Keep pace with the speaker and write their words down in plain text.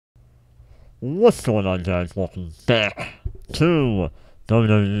What's going on, guys? Welcome back to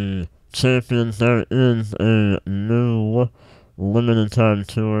WWE Champions. There is a new limited time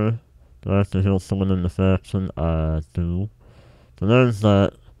tour. Do I have to heal someone in the faction? I do. So there's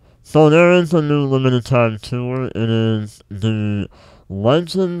that. So there is a new limited time tour. It is the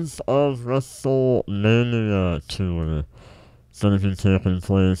Legends of Wrestlemania tour. It's going to be taking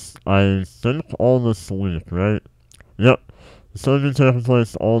place, I think, all this week, right? Yep. It's going to be taking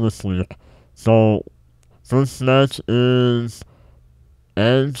place all this week. So, first match is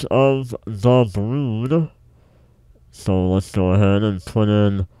Edge of the Brood. So let's go ahead and put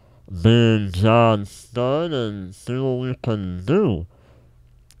in Big John Studd and see what we can do.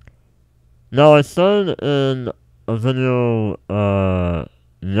 Now, I said in a video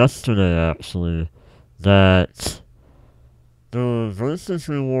yesterday, actually, that the versus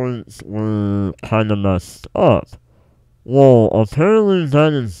rewards were kind of messed up. Well, apparently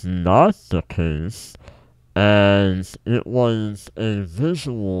that is not the case, and it was a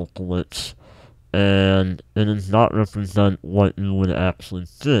visual glitch, and it does not represent what you would actually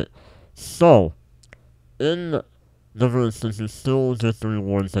get. So, in the versus, you still get the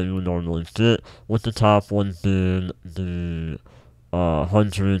rewards that you would normally get, with the top one being the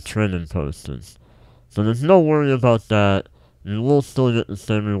 100 training posters. So there's no worry about that. You will still get the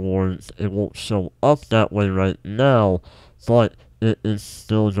same rewards. It won't show up that way right now, but it is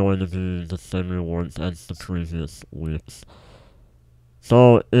still going to be the same rewards as the previous weeks.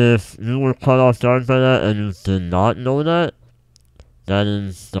 So if you were caught off guard by that and you did not know that, that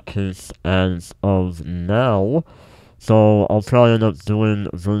is the case as of now. So I'll probably end up doing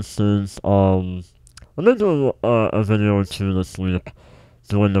versus, I'm going to do a video or two this week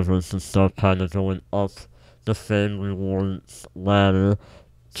doing the versus stuff, kind of going up the fame rewards ladder,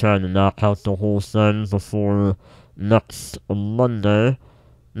 trying to knock out the whole thing before next Monday.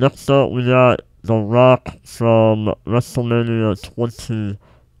 Next up, we got The Rock from WrestleMania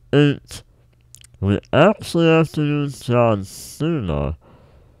 28. We actually have to use John Cena.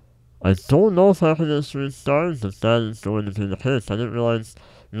 I don't know if I can get 3 stars if that is going to be the case. I didn't realize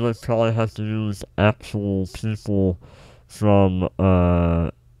you would probably have to use actual people from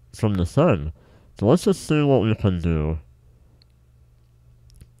the thing. So let's just see what we can do.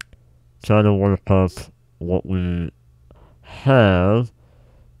 Try to work up what we have.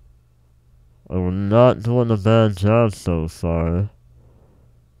 And we're not doing a bad job so far.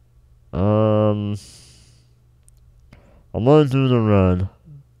 I'm gonna do the red.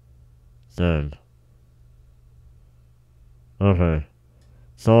 Dang. Okay.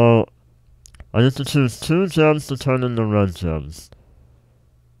 So, I get to choose 2 gems to turn into red gems.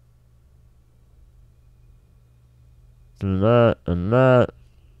 Do that and that.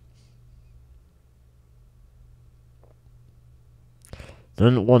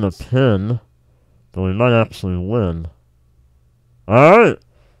 Didn't want a pin, but we might actually win. Alright!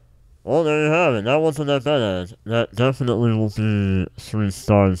 Well, there you have it. That wasn't that bad. That definitely will be 3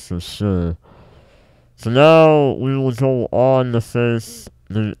 stars for sure. So now we will go on to face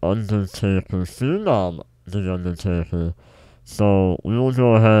the Undertaker, Phenom the Undertaker. So we will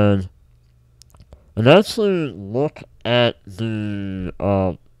go ahead and actually look at the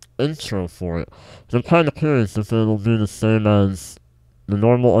intro for it. So I'm kind of curious if it'll be the same as the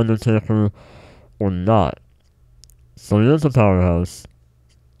normal Undertaker or not. So he is a powerhouse.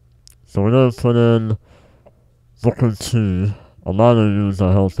 So we're gonna put in Booker T. I'm not gonna use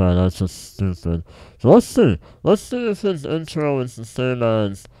a health pad, that's just stupid. So let's see. Let's see if his intro is the same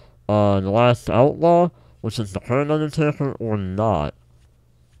as the Last Outlaw, which is the current Undertaker, or not.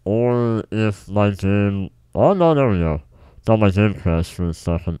 Or if my game... Oh no, there we go. Thought my game crashed for a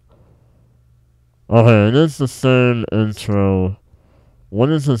second. Okay, it is the same intro. What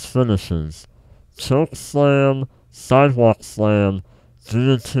is his finishes? Choke slam, sidewalk slam,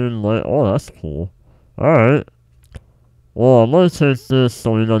 guillotine lay. Oh, that's cool. Alright. Well, I'm gonna take this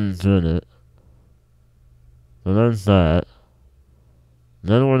so he doesn't get it. So there's that.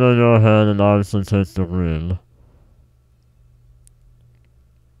 Then we're gonna go ahead and obviously take the ring.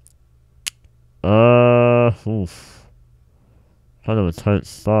 Oof. Kind of a tight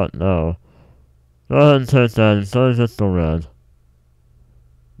spot now. Go ahead and take that instead of just the red.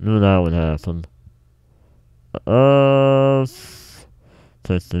 Knew that would happen.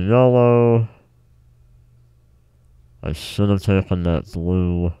 Take the yellow. I should have taken that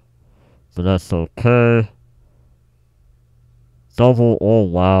blue, but that's okay. Double, oh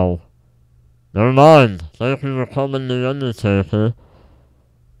wow. Never mind. Thank you for coming, The Undertaker.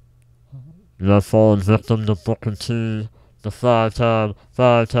 You have fallen victim to Booker T, the 5-time,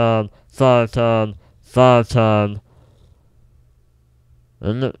 5-time, 5-time, 5-time.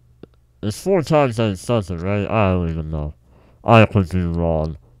 And It's 4 times that it says it, right? I don't even know. I could be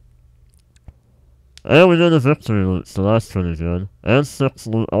wrong. And we did a victory loot, so that's pretty good. And 6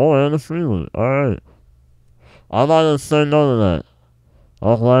 loot. Oh, and a free loot. Alright. I'm not gonna say none of that.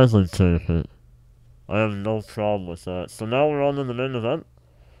 I'll gladly take it. I have no problem with that. So now we're on to the main event.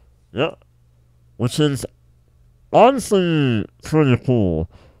 Yep. Which is honestly pretty cool.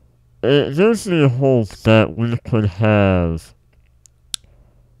 It gives me hope that we could have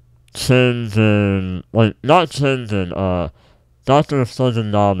not Dr.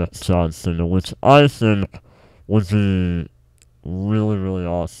 Thugonomics John Cena, which I think would be really, really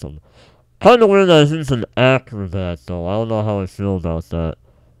awesome. Kinda weird that he's an acrobat, though. I don't know how I feel about that.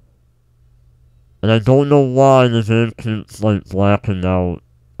 And I don't know why the game keeps, blacking out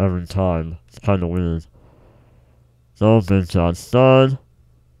every time. It's kinda weird. So, Big John Studd.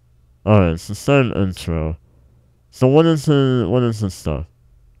 Alright, it's the same intro. So what is this stuff?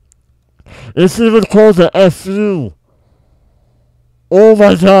 It's even called the FU! Oh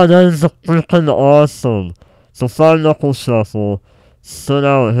my god, that is freaking awesome! So 5 knuckle shuffle, sit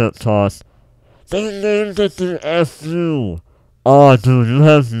out hip toss. They named it the FU! Oh dude, you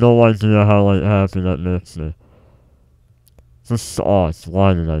have no idea how happy that makes me.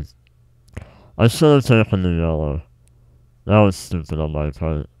 Why did I should have taken the yellow. That was stupid on my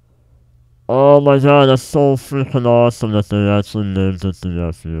part. Oh my god, that's so freaking awesome that they actually named it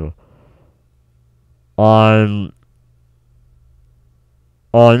the FU. Oh,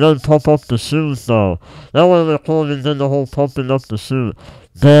 I gotta pump up the shoes though. That would have been cool if you did the whole pumping up the shoes.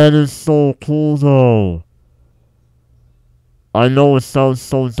 That is so cool though. I know it sounds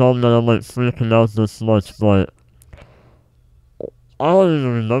so dumb that I'm freaking out this much, but I don't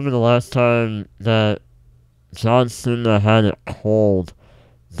even remember the last time that John Cena had it called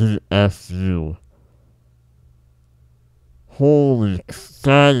the FU. Holy,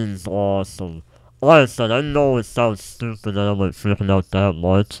 that is awesome. Like I said, I know it sounds stupid that I'm freaking out that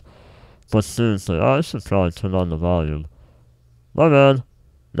much, but seriously, I should probably turn on the volume. My bad.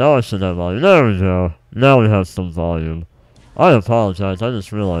 Now I should have volume. There we go. Now we have some volume. I apologize, I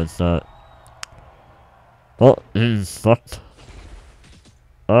just realized that. Oh, he's fucked.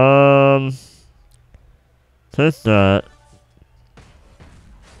 Take that.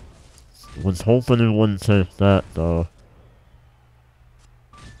 Was hoping he wouldn't take that though.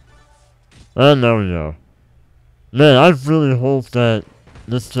 And there we go. Man, I really hope that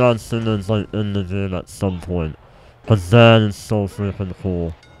this John Cena is in the game at some point. Cause that is so freaking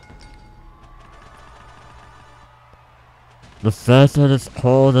cool. The fact that it's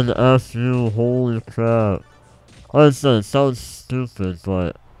called an FU, holy crap. Like I said, it sounds stupid,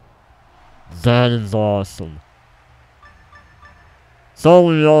 but that is awesome. So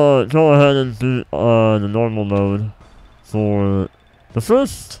we go ahead and beat the normal mode for the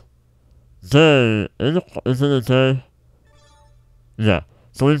first day. Is it a day? Yeah.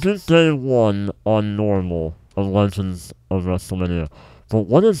 So we beat day 1 on normal of Legends of Wrestlemania. But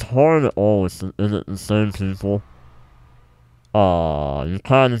what is hard at all? Is it the same people? Aw, you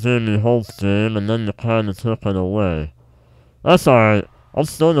kinda gave me hope, game, and then you kinda took it away. That's alright. I'm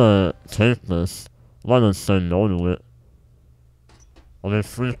still gonna take this. I'm not gonna say no to it. Are there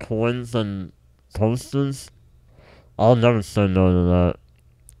free coins and posters? I'll never say no to that.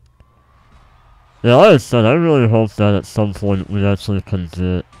 Yeah, like I said, I really hope that at some point we actually can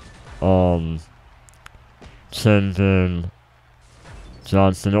get, changing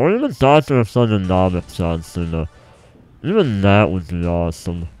John Cena, or even Dr. Thugonomics John Cena. Even that would be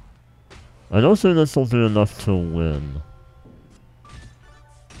awesome. I don't think this will be enough to win.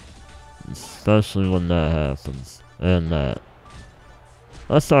 Especially when that happens. And that.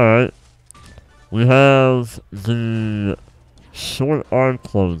 That's alright. We have the short arm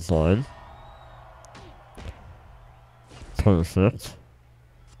clothesline. Perfect.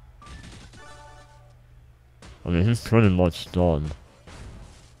 I mean, he's pretty much done.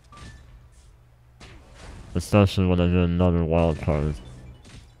 Especially when I get another wild card.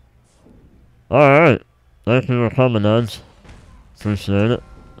 Alright. Thank you for coming, Edge. Appreciate it.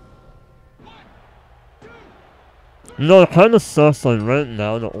 You know, it kinda sucks, right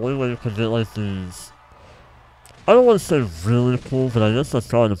now, the only way you can get, these... I don't want to say really cool, but I guess that's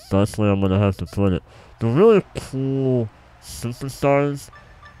probably the best way I'm gonna have to put it. The really cool superstars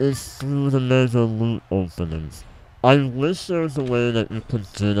is through the major loot openings. I wish there was a way that you could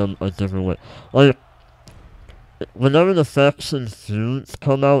get them a different way. Whenever the faction feuds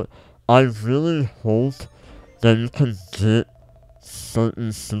come out, I really hope that you can get certain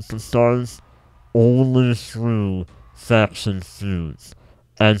superstars only through faction feuds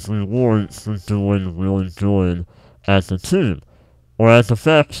as rewards for doing really good as a team. or as a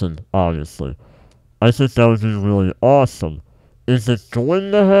faction, obviously. I think that would be really awesome. Is it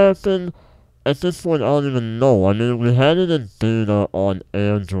going to happen? At this point, I don't even know. I mean, we had it in beta on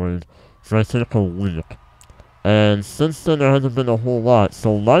Android for I think a week. And since then, there hasn't been a whole lot.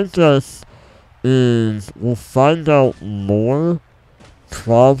 So my guess is we'll find out more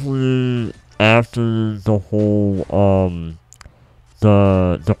probably after the whole,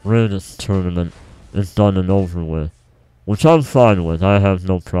 the greatest tournament is done and over with. Which I'm fine with. I have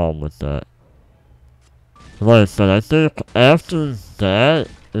no problem with that. Like I said, I think after that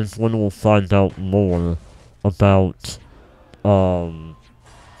is when we'll find out more about, the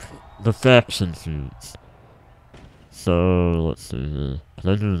faction feuds. So, let's see here. Can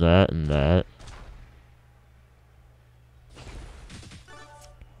I do that and that?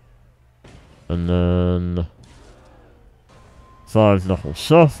 And then 5 knuckle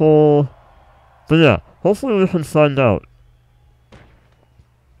shuffle. But yeah, hopefully we can find out.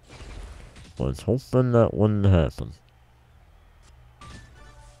 Let's hoping that wouldn't happen.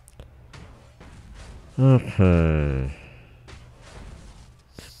 Okay.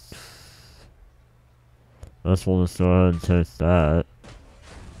 Let's just go ahead and take that.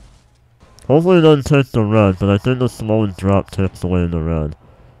 Hopefully it doesn't take the red, but I think the slow and drop takes away the red.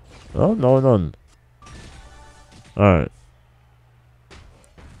 Oh, no it doesn't. Alright.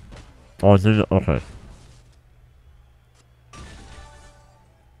 Oh, did it? Okay.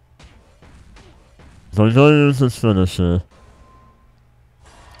 So he's gonna use his finisher.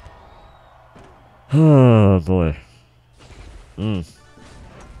 Oh boy. And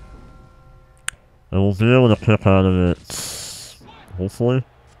we'll be able to pick out of it. Hopefully.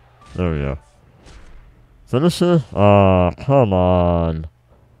 There we go. Finisher? Ah, come on.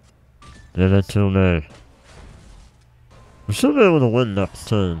 Give it to me. We should be able to win next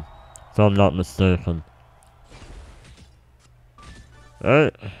turn, if I'm not mistaken.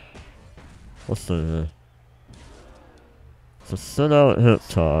 Alright. Let's see here. So send out hip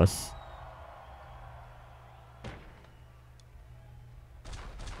toss.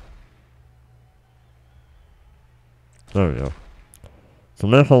 There we go. So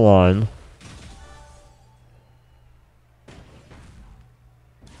make a line.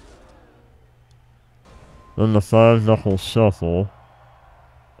 Then the 5 knuckle shuffle.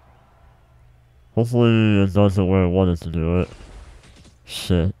 Hopefully it does it where I wanted to do it.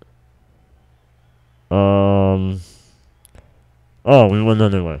 Shit. Oh, we win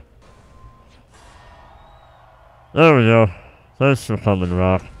anyway. There we go. Thanks for coming,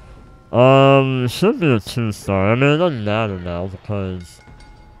 Rock. It should be a 2-star. I mean, it doesn't matter now because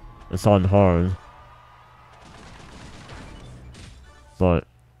it's on hard. But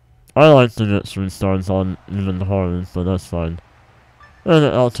I like to get 3 stars on even hard, so that's fine. And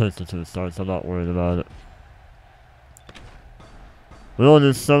I'll take the 2 stars, I'm not worried about it. We only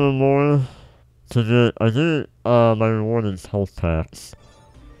need 7 more to get, I think, my reward is health packs.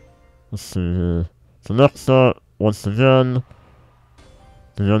 Let's see here. So next up, once again,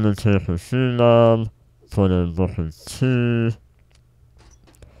 the Undertaker Phenom, put in Booker 2.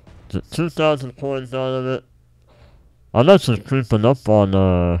 Get 2,000 coins out of it. I'm actually creeping up on,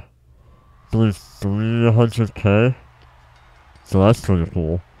 I believe 300k. So that's pretty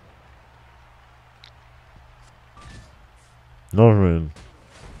cool. No ring.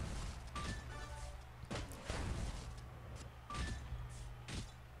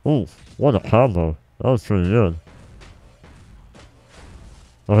 Ooh, what a combo. That was pretty good.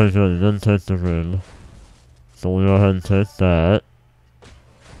 Okay, good, you didn't take the ring. So we'll go ahead and take that.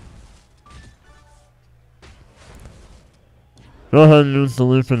 Go ahead and use the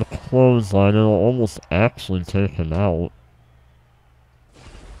leaping clothesline, it'll almost actually take him out.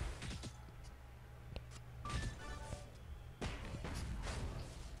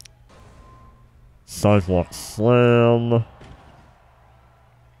 Sidewalk slam.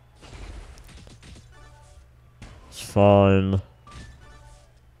 It's fine.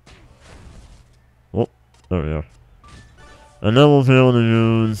 Oh, there we go. And then we'll be able to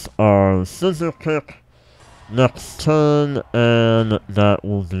use our scissor kick next turn, and that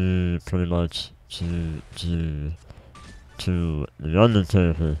will be pretty much GG to the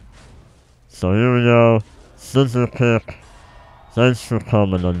Undertaker. So here we go. Scissor kick. Thanks for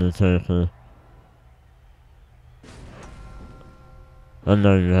coming, Undertaker. And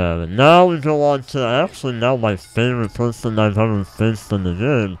there you have it. Now we go on to actually now my favorite person I've ever faced in the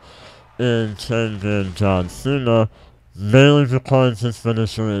game in Champion John Cena, mainly because his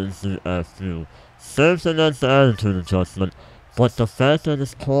finisher is the FU. Same thing as the attitude adjustment, but the fact that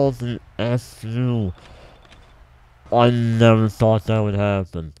it's called the FU, I never thought that would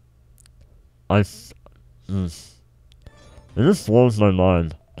happen. It just blows my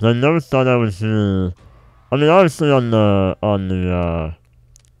mind. 'Cause I never thought I would hear. I mean, obviously on the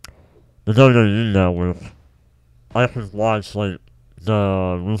WWE network, I could watch like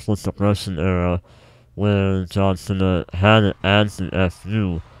the Ruthless Aggression era where John Cena had it as the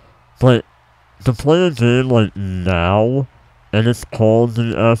FU, but to play a game like now and it's called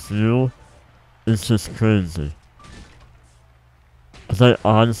the FU, it's just crazy. Cause I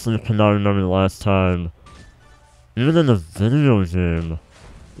honestly cannot remember the last time, even in a video game,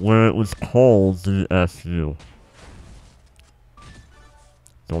 where it was called the FU.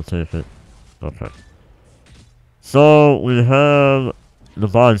 Don't take it. Okay. So, we have the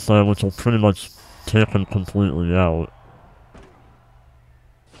body slam, which will pretty much take him completely out.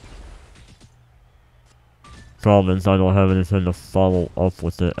 Problem is, I don't have anything to follow up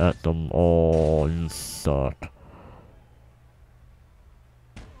with it at the moment. Oh, you suck.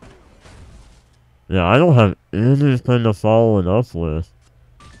 Yeah, I don't have anything to follow it up with.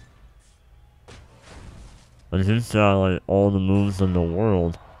 And he's got like all the moves in the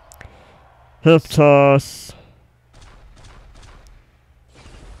world. Hip toss.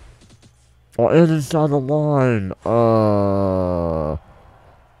 Oh, and he's on the line.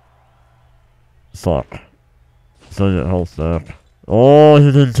 Fuck. So get health back. Oh,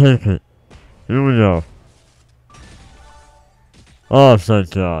 he didn't take it. Here we go. Oh, thank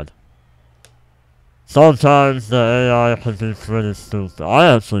God. Sometimes the AI can be pretty stupid.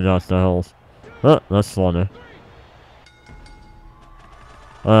 I actually got the health. That's funny.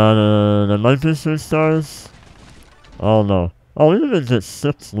 There might be 3 stars. Oh no. Oh, we didn't get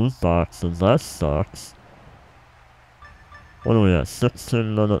 6 loot boxes. That sucks. What are we at?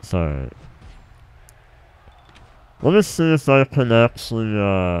 16 minutes? Alright. Let me see if I can actually,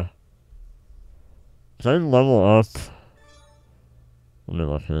 can I level up? Let me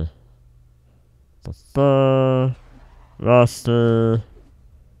look here. Roster.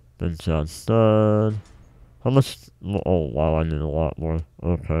 Big John Stud. How much? Oh wow, I need a lot more.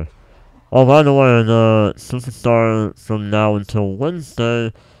 Okay. Oh, by the way, the superstar from now until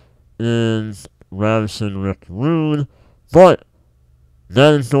Wednesday is Ravishing Rick Rude. But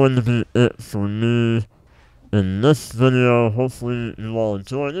that is going to be it for me in this video. Hopefully you all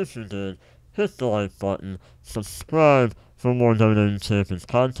enjoyed. If you did, hit the like button, subscribe for more WWE Champions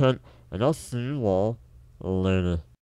content, and I'll see you all later.